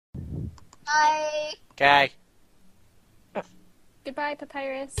Bye. Okay. Goodbye,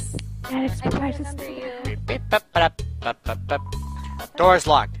 Papyrus. Alex, I will Papyrus. remember you. Door's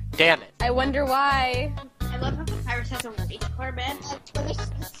locked. Damn it. I wonder why. I love how Papyrus has a race car bed. Actually,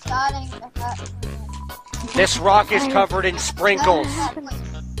 starting that. This rock is covered in sprinkles.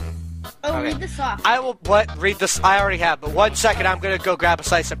 Oh, Okay. read the sock. I will read this. I already have, but 1 second. I'm gonna go grab a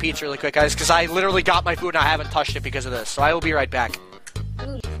slice of pizza really quick, guys, because I literally got my food and I haven't touched it because of this. So I will be right back.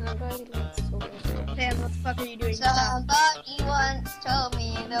 Ooh, somebody likes to go. Sam, what the fuck are you doing? Somebody once told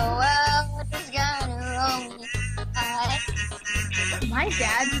me the world is gonna roll me. My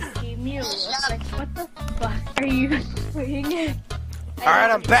dad just gave me a look like, what the fuck are you doing? All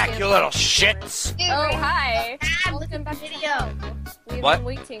right, I'm back, you little shits. Oh, hi. Dad, look Welcome at the back to video. We've What? been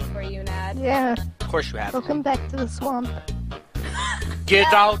waiting for you, Nad. Yeah, Of course you have. welcome back to the swamp.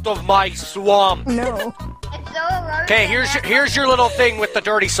 Get out of my swamp. No. It's so eroded. Okay, here's your little thing with the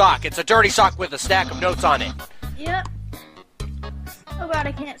dirty sock. It's a dirty sock with a stack of notes on it. Yep. Oh god,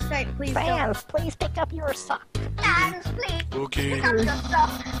 I can't Skype. Please don't. Fans, please pick up your sock. Hands, please. Okay. Pick up your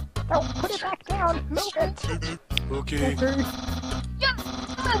sock. Don't put it back down. Move it. Okay. Okay.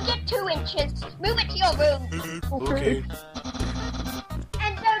 Get 2 inches. Move it to your room. Okay.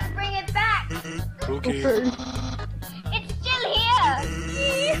 And don't bring it back. Okay. Okay. It's still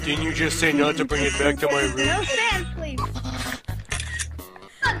here. Didn't you just say not to bring it back to my room? No, Sam, please.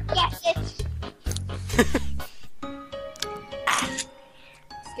 Forget it.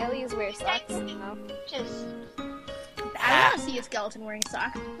 Skellies wear socks now. Just I want to see a skeleton wearing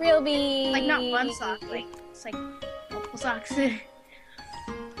socks. Real be. Like, not one sock, like, it's like multiple socks.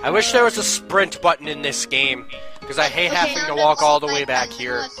 I wish there was a sprint button in this game, because I hate having to walk all the way back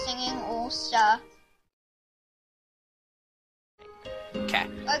here. Singing All-Star. Okay.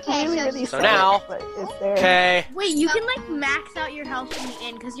 Okay, Really so So now- but is there... Okay. Wait, you can, like, max out your health in the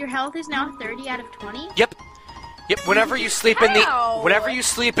inn, because your health is now 30 out of 20? Yep. Yep. Whenever you sleep in How?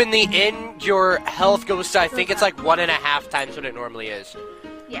 the inn, your health goes to, I think it's like 1.5 times what it normally is.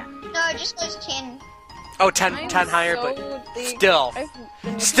 Yeah. no, it just goes 10. Oh, 10 I'm higher, so but big. still, I've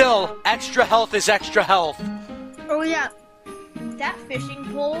been still, extra health is extra health. Oh, yeah. That fishing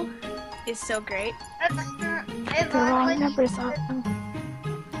pole is so great. The wrong numbers on them.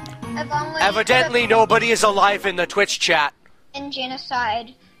 Evidently, nobody is alive in the Twitch chat. In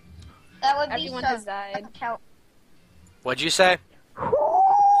genocide. That would be Everyone so has died. What'd you say?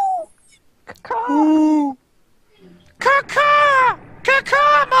 Caw. Caca!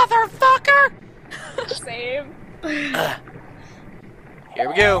 Caca, motherfucker! Same. Here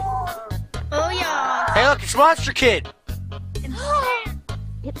we go. Oh, yeah. Hey, look, it's Monster Kid.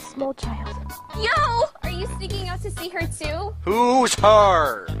 It's small child. Yo! Are you sneaking out to see her too? Who's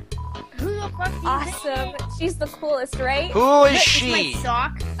her? Who the fuck do you Awesome. She's the coolest, right? Who is It's she? my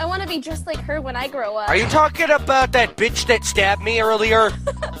sock. I want to be just like her when I grow up. Are you talking about that bitch that stabbed me earlier?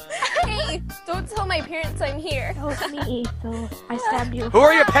 Hey, don't tell my parents I'm here. That was me, so I stabbed you. Who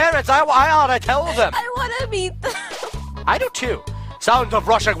are your parents? I ought to tell them. I want to meet them. I do too. Sound of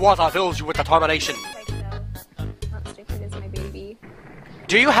rushing water fills you with determination. Like, no. Monster Kid is my baby.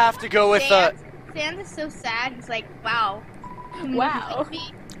 Do you have to go with Sans is so sad. He's like, wow. Wow.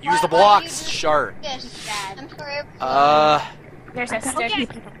 use the blocks? Sure. Yes, I'm sorry. There's a stick. Okay.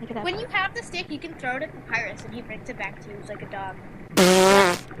 Pick it up. When you have the stick, you can throw it at Papyrus, and he brings it back to you. It's like a dog.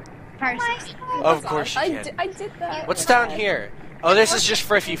 Papyrus. Of course you I can. I did that. What's down here? Oh, this is just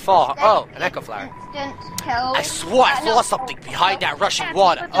for if you fall. Oh, an echo flower. Instant kill. I swore I saw something behind that rushing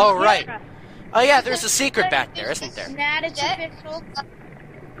water. Oh, right. Oh, yeah, there's a secret back there, isn't there? Nat, it's official.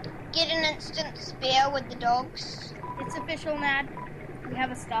 Get an instant spear with the dogs. It's official, Nat. We have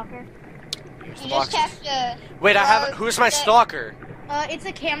a stalker. Here's the You just boxes. have to... Wait, I haven't. Who's my stalker? It's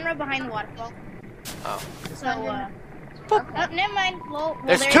a camera behind the waterfall. Oh. So, oh, never mind. Well,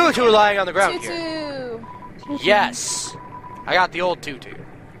 There's Tutu lying on the ground here. Tutu. Yes. I got the old Tutu.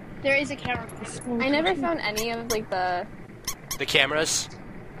 There is a camera. I never found any of like the The cameras.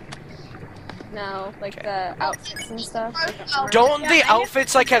 the outfits and stuff. Don't the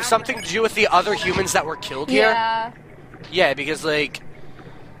outfits like have something to do with the other humans that were killed here? Yeah. Yeah, because like,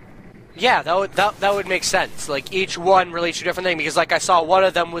 yeah, that would make sense. Like each one relates to a different thing. Because like I saw one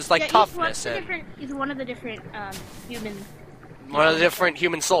of them was like toughness and Is one of the different human. one of the different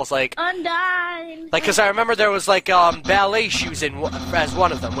human souls. Like Undyne. like because I remember there was like ballet shoes in as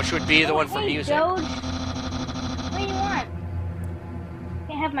one of them, which would be the one for Hey, music. Doge. What do you want?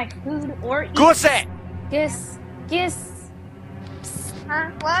 Can't have my food or eat. Goose! Yes. Huh?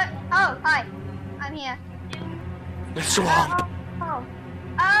 What? Oh, hi. I'm here. The swamp. Oh.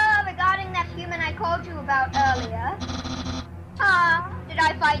 Regarding that human I called you about earlier. Did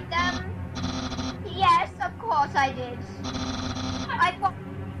I fight them? course I did. I fought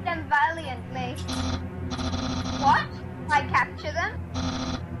them valiantly. What? I capture them?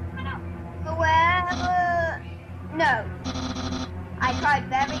 Well, no. I tried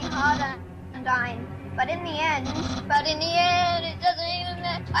very hard and dying, but in the end, it doesn't even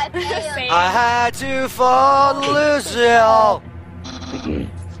matter. I failed. I had to fall, Lucille.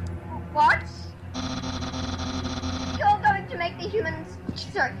 What? You're going to make the humans.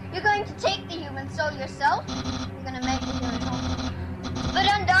 Sorry, you're going to take the human soul yourself. You're going to make the human soul. But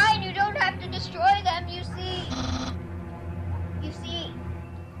undying, you don't have to destroy them. You see.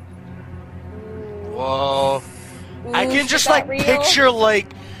 Whoa. I can just is like that real? picture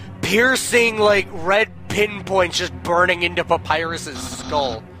like piercing like red pinpoints just burning into Papyrus's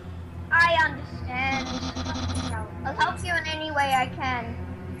skull. I understand. I'll help you in any way I can.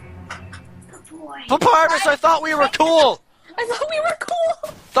 Papyrus, I thought we were cool. I thought we were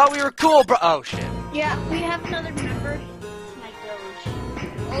cool. Thought we were cool, bro. Oh shit. Yeah, we have another member. It's my Doge.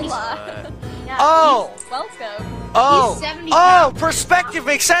 Hola. Yeah, Oh. Welcome. Oh. He's 70 Oh. Perspective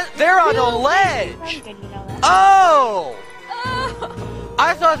makes sense. They're on a ledge. he's good, you know that. Oh. Oh.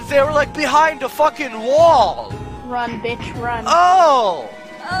 I thought they were like behind a fucking wall. Run, bitch, run. Oh.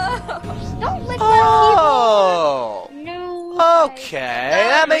 Oh. Don't lick Oh. my No. Okay,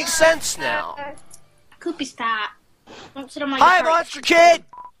 that makes sense now. Koopy, stop. Don't sit on my Hi, guitar. Monster Kid.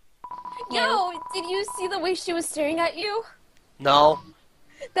 Yo, did you see the way she was staring at you? No.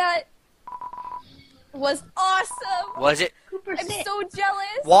 That was awesome. Was it? Cooper, I'm sit. so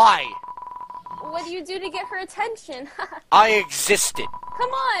jealous. Why? What do you do to get her attention? I existed. Come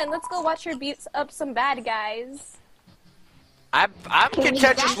on, let's go watch her beat up some bad guys. I'm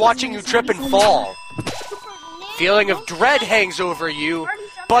content just watching you trip and fall. Feeling of dread hangs over you,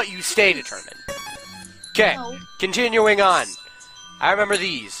 but you stay determined. Okay, continuing on. I remember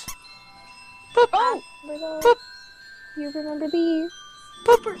these. Boop. Oh, Boop. You remember these?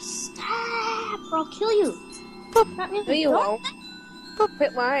 Cooper, stop, or I'll kill you. Not really. No, you Don't. won't.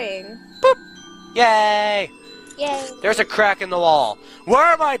 Quit lying. Yay! Yay. There's a crack in the wall. Where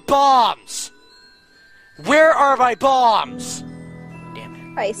are my bombs? Where are my bombs? Damn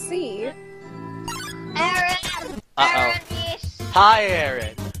it. I see. Aaron! Uh-oh. Aaron, yes. Hi,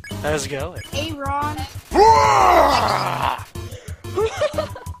 Aaron. How's it going? Hey, Ron.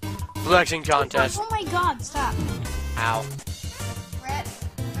 Flexing contest. Oh my god, stop. Ow. Brett.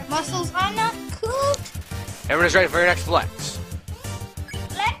 Muscles are not cool. Everyone's ready for your next flex.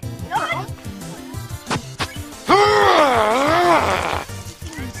 Let's go.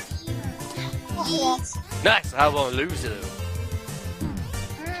 Nice, I won't lose it.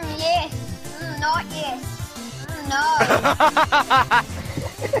 Yes. Not yes. No.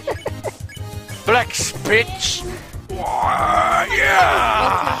 Flex, bitch. Yeah.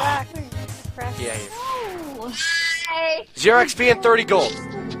 Yeah. Hey. 0 XP and 30 gold.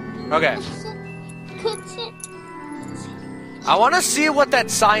 Okay. I want to see what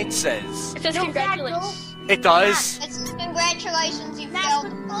that sign says. It says congratulations. It does. It's congratulations, you Max,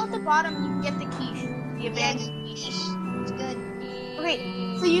 failed. go at the bottom, you get the quiche. The abandoned quiche. It's good. Okay,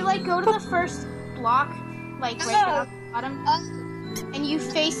 so you like go to the first block, like right down at the bottom, and you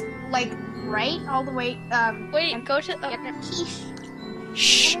face like right all the way. Wait, and go to. get the quiche.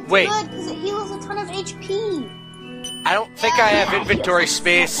 Shh. And it's Wait. good because it heals a ton of HP. I don't think I have inventory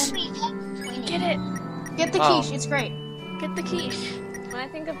space. Get it. Get the Oh. quiche, it's great. Get the quiche. When I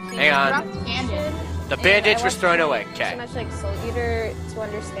think of quiche, Hang on. Drop the bandage. The bandage was thrown away. Too Okay. much like Soul Eater to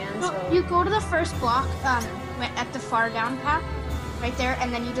understand. No, So you go to the first block, at the far down path, right there,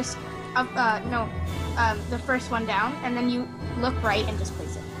 and then you just, the first one down, and then you look right and just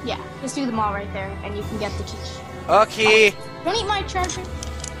place it. Yeah, just do them all right there, and you can get the quiche. Okay. Don't eat my charger.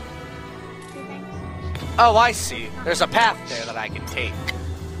 Oh, I see. There's a path there that I can take.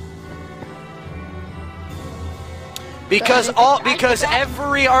 Because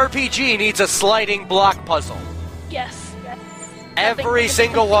every RPG needs a sliding block puzzle. yes. Every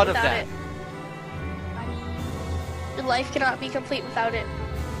single one of them. Your life cannot be complete without it.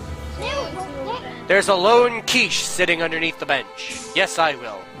 There's a lone quiche sitting underneath the bench. Yes, I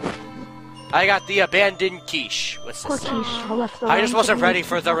will. I got the abandoned quiche. What's Poor this? quiche. I left the I just room wasn't to ready leave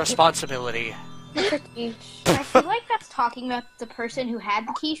for the responsibility. Quiche. I feel like that's talking about the person who had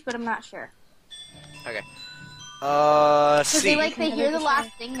the quiche, but I'm not sure. Okay. Because See. they hear the last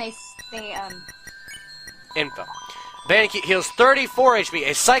thing, they Info. Bandit heals 34 HP,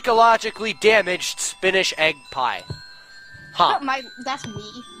 a psychologically damaged spinach egg pie. Huh. that's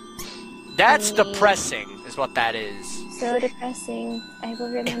me. That's depressing, is what that is. So depressing. I will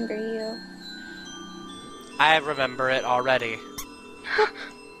remember you. I remember it already.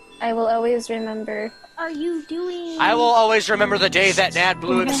 I will always remember. What are you doing? I will always remember the day that Nad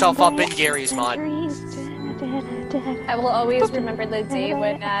blew himself up in Gary's mod. I will always remember the day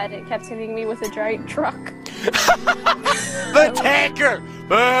when Nad kept hitting me with a giant truck. The tanker!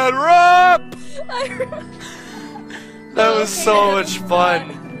 Bad rap! That was so much fun.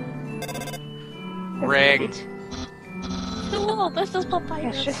 Ring. Hello, this is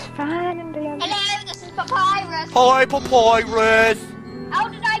Papyrus. It's just fine and dandy. Hello, this is Papyrus. Hi, Papyrus! How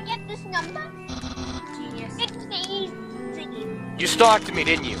did I get this number? Genius. It's easy. You stalked me,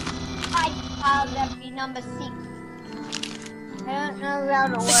 didn't you? I found every number seek. I don't know how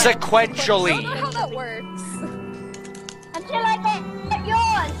to work. I don't Sequentially. know how that works. Until I get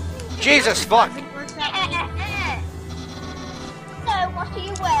yours. Jesus fuck. So, what are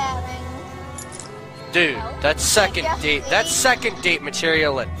you wearing? Dude, that's second date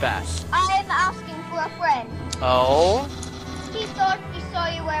material at best. I'm asking for a friend. Oh? He thought he saw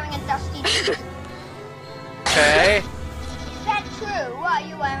you wearing a dusty suit. Okay. Is that true? Are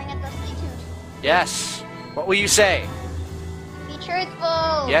you wearing a dusty suit? Yes. What will you say? Be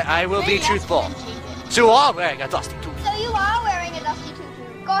truthful. Yeah, I will be Maybe truthful. ask him and change it. So all wearing a dusty tooth. So you are wearing a dusty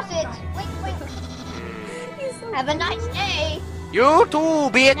tutu. Got it. Wink, wink. Have a nice day. You too, Now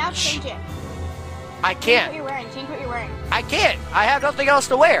bitch. change it. I Change what can't. you're wearing. Change what you're wearing. I can't. I have nothing else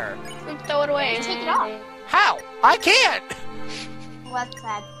to wear. Throw it away. Take it off. How? I can't. Well, that's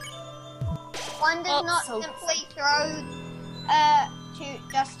sad. One does Oh, not so- simply throw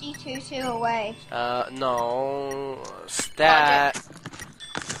dusty tutu away. No. Stat.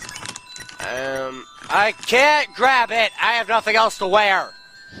 I can't grab it. I have nothing else to wear.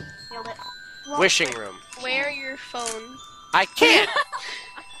 Nailed it. Wishing room. Wear your phone. I can't.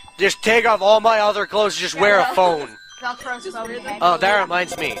 Just take off all my other clothes. Just wear a phone. Velcro's above your head. Oh, that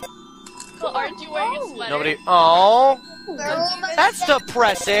reminds me. Well, aren't you wearing a sweater? Nobody. Oh, We're almost that's there.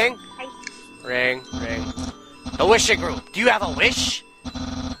 depressing. Ring, ring. The wishing room. Do you have a wish?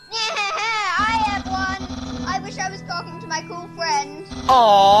 I have one. I wish I was talking to my cool friend.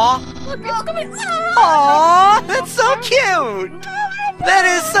 Aww. Look, it's coming. Aww, that's so cute. That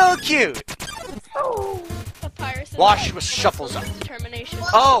is so cute. Papyrus. Wash with shuffles up. Determination.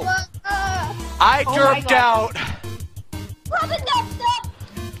 Oh, I Oh my derped God. out. Rub it up, stop.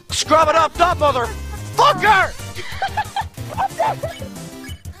 Scrub it up, motherfucker!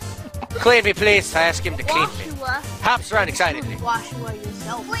 Clean me, please. I ask him to clean me. Joshua. Hops around excitedly. Joshua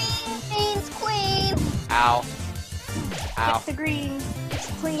yourself. Queen means queen. Ow. Ow. It's the green. It's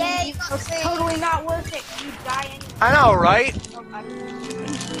clean. Yeah, You- you got it's green. totally not worth it. You die anyway. I know, right? Oh, God.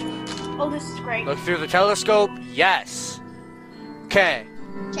 Oh, this is great. Look through the telescope. Yes. Okay.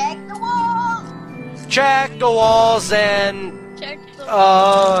 Check the walls. Check the walls and... Check the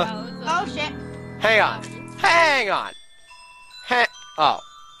Oh, shit. Hang on. Hang on. Oh.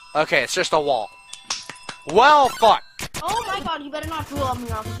 Okay, it's just a wall. Well, fuck. Oh my God, you better not drool on me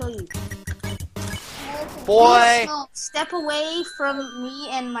or I'll kill you. Boy. Step away from me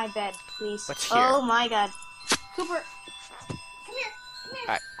and my bed, please. What's here? Oh my God. Cooper. Come here.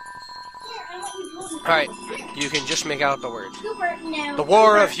 Alright. Here, I want you to hold me. Alright. You can just make out the words. Cooper, no. The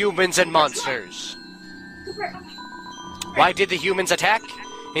war of humans and monsters. Cooper, Why did the humans attack?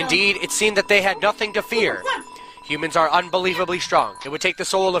 Indeed, it seemed that they had nothing to fear. Humans are unbelievably strong. It would take the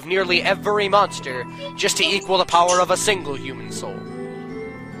soul of nearly every monster just to equal the power of a single human soul.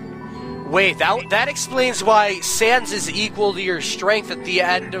 Wait, that explains why Sans is equal to your strength at the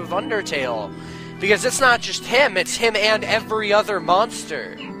end of Undertale. Because it's not just him, it's him and every other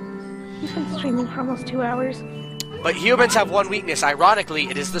monster. He's been streaming for almost 2 hours. But humans have one weakness. Ironically,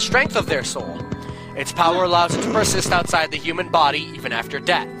 it is the strength of their soul. Its power allows it to persist outside the human body even after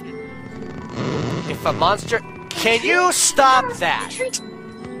death. If a monster... Can you stop that?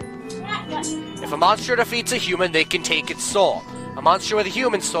 If a monster defeats a human, they can take its soul. A monster with a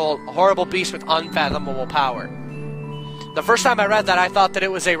human soul, a horrible beast with unfathomable power. The first time I read that, I thought that it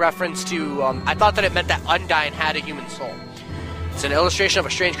was a reference to... I thought that it meant that Undyne had a human soul. It's an illustration of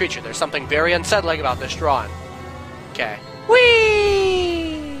a strange creature. There's something very unsettling about this drawing. Okay.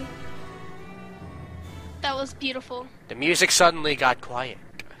 Whee! That was beautiful. The music suddenly got quiet.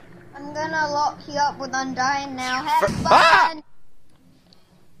 I'm gonna lock you up with Undyne now. Have fun. Ah!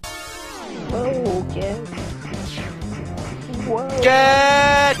 Whoa, kid. Whoa.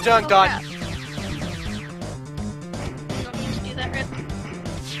 Get dunked on. You don't need to do that, Rip.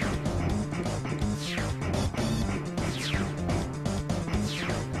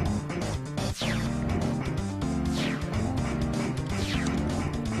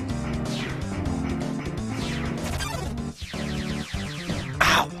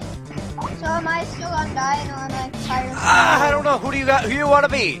 Ow. So am I still Undyne or am I Papyrus? I don't know. Who do you got? Who you want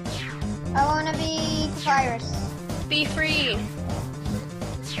to be? I wanna be Papyrus. Be free.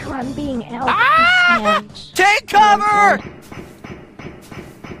 I'm being Elvis Ah! and... Take cover!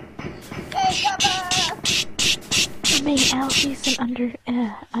 Hey, cover! I'm being Elvis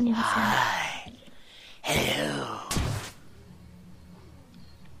and Onion Sand. Hi. Hello.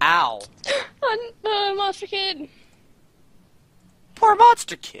 Ow. Monster Kid. Poor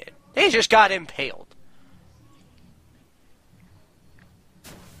monster kid. They just got impaled.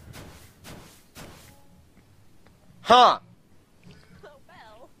 Huh.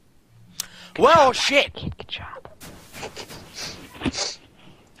 Well, shit. Good job.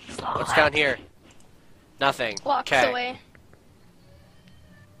 What's down here? Nothing. Walks Okay. away.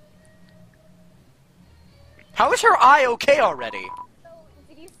 How is her eye okay already? So,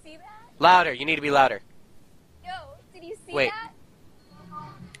 did you see that? Louder. You need to be louder. Yo, did you see Wait. that?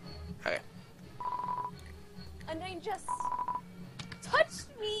 Okay. Undyne just touched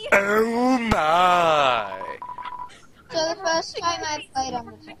me Oh my. So the first time I played on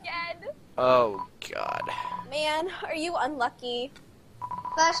the again. Oh god. Man, are you unlucky?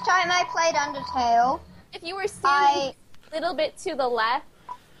 first time I played Undertale, If you were standing a little bit to the left,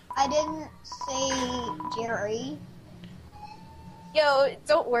 I didn't see Jerry. yo,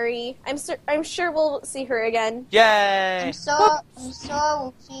 don't worry. I'm sure we'll see her again. Yay. I'm so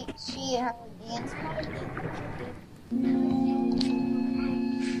she and her dance.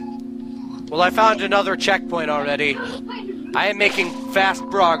 Well, I found another checkpoint already. I am making fast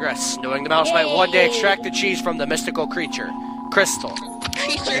progress, knowing the mouse might one day extract the cheese from the mystical creature. Crystal.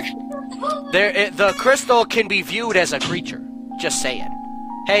 Creature. The crystal can be viewed as a creature. Just saying.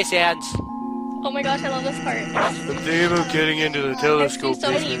 Hey, Sans. Oh my gosh, I love this part. I'm thinking about getting into the I've telescope seen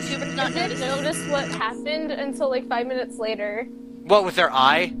so many business. YouTubers not I didn't notice. notice what happened until like 5 minutes later. What, with their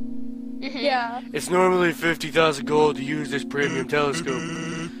eye? Yeah. It's normally 50,000 gold to use this premium telescope.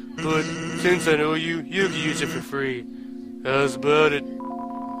 But since I know you, you can use it for free. How's about it?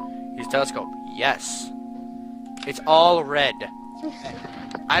 Use telescope. Yes. It's all red.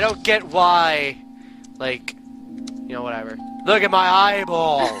 I don't get why, like, you know, whatever. Look at my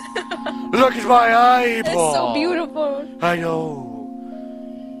eyeball. Look at my eyeball. It's so beautiful. I know.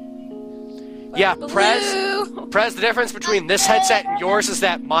 Yeah, Prez, the difference between this headset and yours is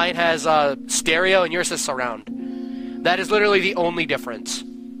that mine has stereo and yours has surround. That is literally the only difference.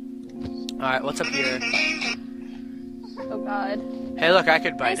 Alright, what's up here? Oh god. Hey, look, I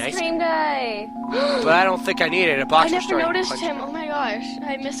could buy Ice nice, cream guy. but I don't think I need it. A I boxer never store. noticed him. Oh my gosh,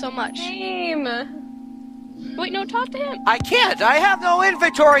 I miss so much. Same. Wait, no, talk to him. I can't. I have no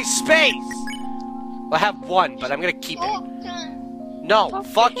inventory space. Well, I have one, but I'm gonna keep it. No, Talk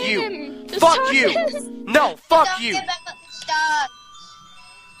fuck to you. him. Just Fuck talk you. to him. No, fuck Don't you. give up the stars.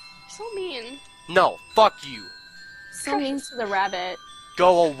 So mean. No, fuck you. So mean to the rabbit.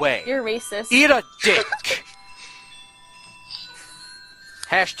 Go away. You're racist. Eat a dick.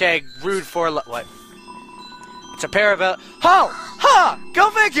 Hashtag rude for what? It's a pair of Ha! Go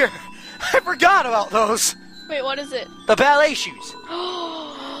figure! I forgot about those. Wait, what is it? The ballet shoes.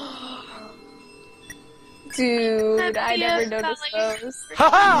 Dude, I never noticed those.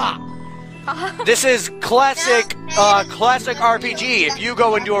 Haha! This is classic classic RPG. If you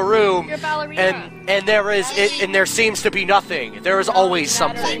go into a room You're a ballerina. and there seems to be nothing, there is always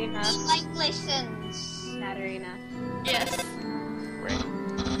something. Matarina. Like listens. Matarina. Yes.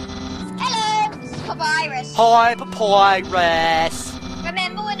 Hello, this is Papyrus. Hi, Papyrus.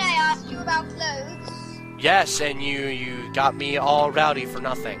 Remember when I asked you about clothes? Yes, and you got me all rowdy for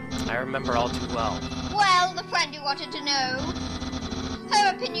nothing. I remember all too well. Well, the friend who wanted to know,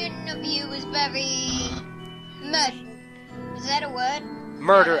 her opinion of you was very murder. Is that a word?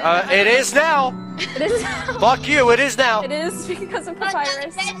 Murder. It is now. It is. Fuck you. It is now. It is because of But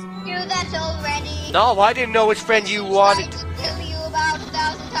Papyrus. let's do that already. No, I didn't know which friend you wanted. I tried to kill you about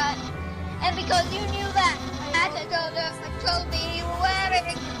 1,000 times. And because you knew that, I told me you were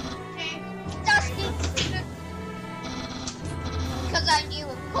wearing dusty. Because I knew,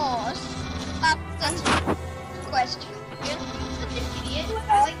 of course. That's a question.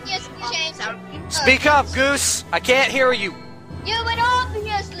 Speak up, Goose. I can't hear you. You would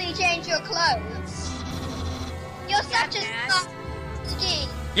obviously change your clothes. You're such a soft skin.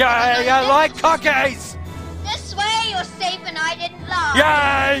 Yay, I like cookies. This way you're safe and I didn't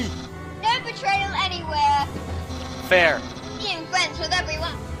lie. Yay. No betrayal anywhere. Fair. Being friends with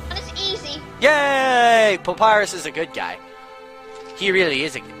everyone is easy. Yay. Papyrus is a good guy. He really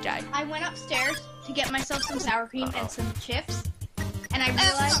is a good guy. I went upstairs to get myself some sour cream and some chips, and I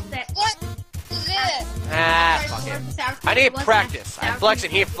realized that What is it? Ah, fuck it. I need practice. I flex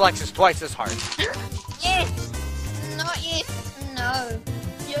and he flexes twice as hard. Yes. Not yes. No.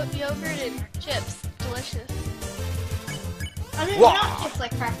 Yep. yogurt and chips. Delicious. I mean, Wah. not chips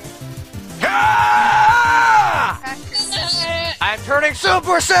like crackers. Ah! Crackers. I'm turning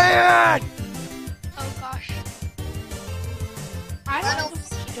Super Saiyan! Oh gosh. I don't know.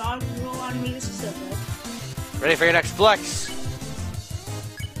 Dog roll on me. This is so good. Ready for your next flex.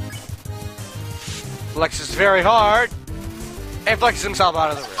 Flex is very hard. And flexes himself out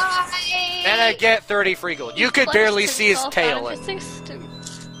of the room. And I get 30 free gold. You could barely see his tail.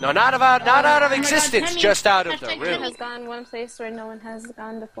 No, not out of existence, just out of the room. Has gone one place where no one has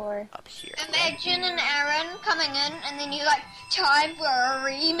gone before. Up here. Imagine an Aaron coming in, and then you like, time for a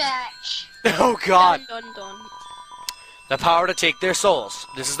rematch. Oh god. Dun, dun, dun. The power to take their souls.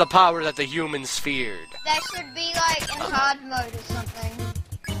 This is the power that the humans feared. That should be like in hard mode or something.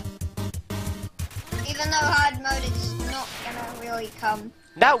 Even though hard mode is not gonna really come.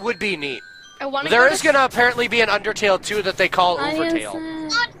 That would be neat. I want to. There is gonna apparently be an Undertale 2 that they call Overtale.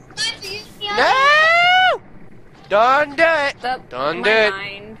 No! Don't do it! Don't do it!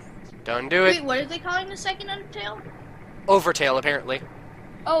 Don't do Wait, it! what are they calling the second Undertale? Overtale, apparently.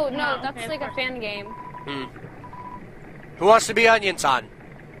 Oh no, Oh, that's okay, like a of fan game. Hmm. Who wants to be Onion-san?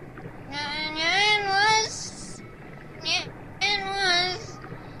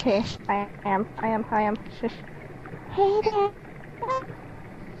 Okay, I am. Shush. Hey there.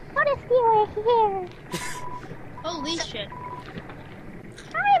 What if you were here? Holy shit.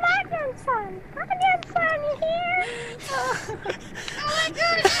 Hi, Onion-san. Onion-san, you here? Oh my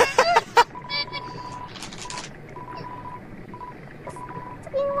god! It's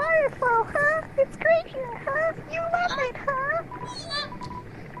been wonderful, huh? It's great here, huh? You love it, huh?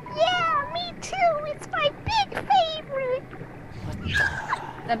 Yeah, me too. It's my big favorite.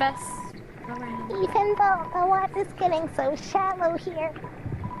 The best around. Even though the water's getting so shallow here,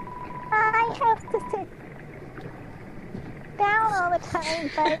 I have to sit down all the time,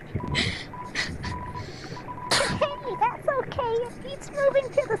 but hey, that's okay. It beats moving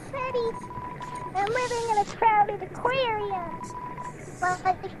to the city and living in a crowded aquarium. Like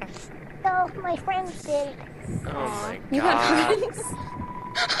all of my friends did. Oh my You god. have friends?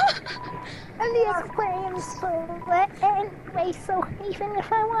 And the aquarium's full anyway, so even if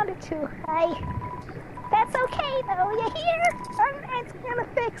I wanted to, that's okay though, you hear? Undyne's gonna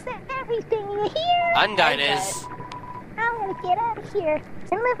fix everything, you hear? Undyne is. I'm gonna get out of here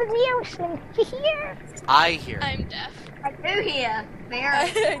and live in the ocean, you hear? I hear. I'm deaf. I do hear. Very I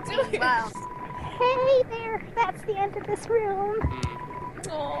do hear. well. Hey there, that's the end of this room.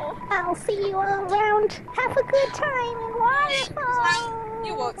 Oh. I'll see you all around. Have a good time in Waterfall.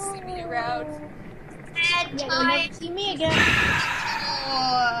 You won't see me around. Bad Yeah, you'll time. never see me again.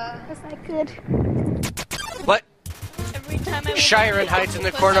 Was that good? What? Every time I Shiren hides in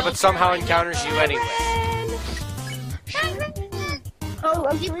the corner but somehow encounters you anyway.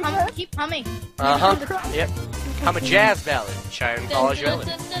 Oh, keep humming. Uh-huh. Yep. I'm a jazz ballad. Shiren follows you.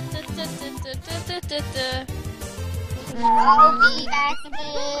 I'll be back a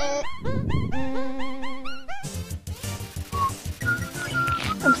bit.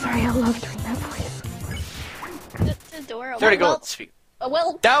 I'm sorry, I love doing that voice. That's adorable. 30 gold. Sweet.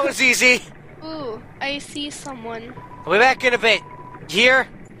 Well, That was easy. Ooh, I see someone. I'll be back in a bit. Here,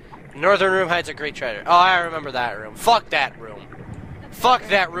 Northern Room hides a great treasure. Oh, I remember that room. Fuck that room. Fuck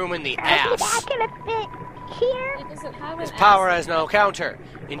that room in the I'll be ass. back in a bit. Here? it doesn't have an His power has no counter.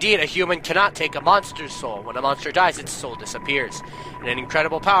 Indeed, a human cannot take a monster's soul. When a monster dies, its soul disappears. And an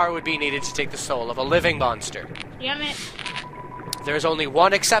incredible power would be needed to take the soul of a living monster. Damn it. There is only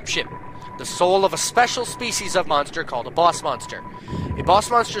one exception. The soul of a special species of monster called a boss monster. A boss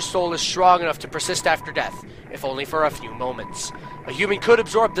monster's soul is strong enough to persist after death, if only for a few moments. A human could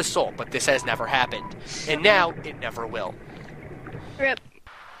absorb the soul, but this has never happened. And now, it never will. Rip.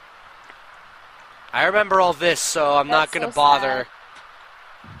 I remember all this, so I'm not That's gonna so bother.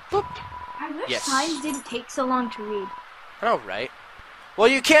 I wish Yes. signs didn't take so long to read. Oh, right. Well,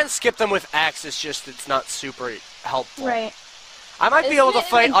 you can skip them with axe, it's just it's not super helpful. Right. I might be able to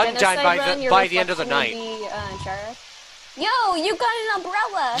fight Undyne Undyne by the end of the night. Yo, you got an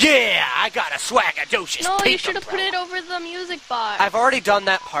umbrella! Yeah, I got a swagadocious No, you pink should have put umbrella. it over the music box. I've already done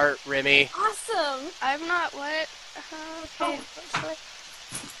that part, Remy. Awesome! I'm not what? Okay.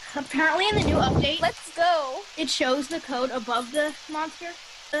 Apparently in the new update, Let's go! it shows the code above the monster.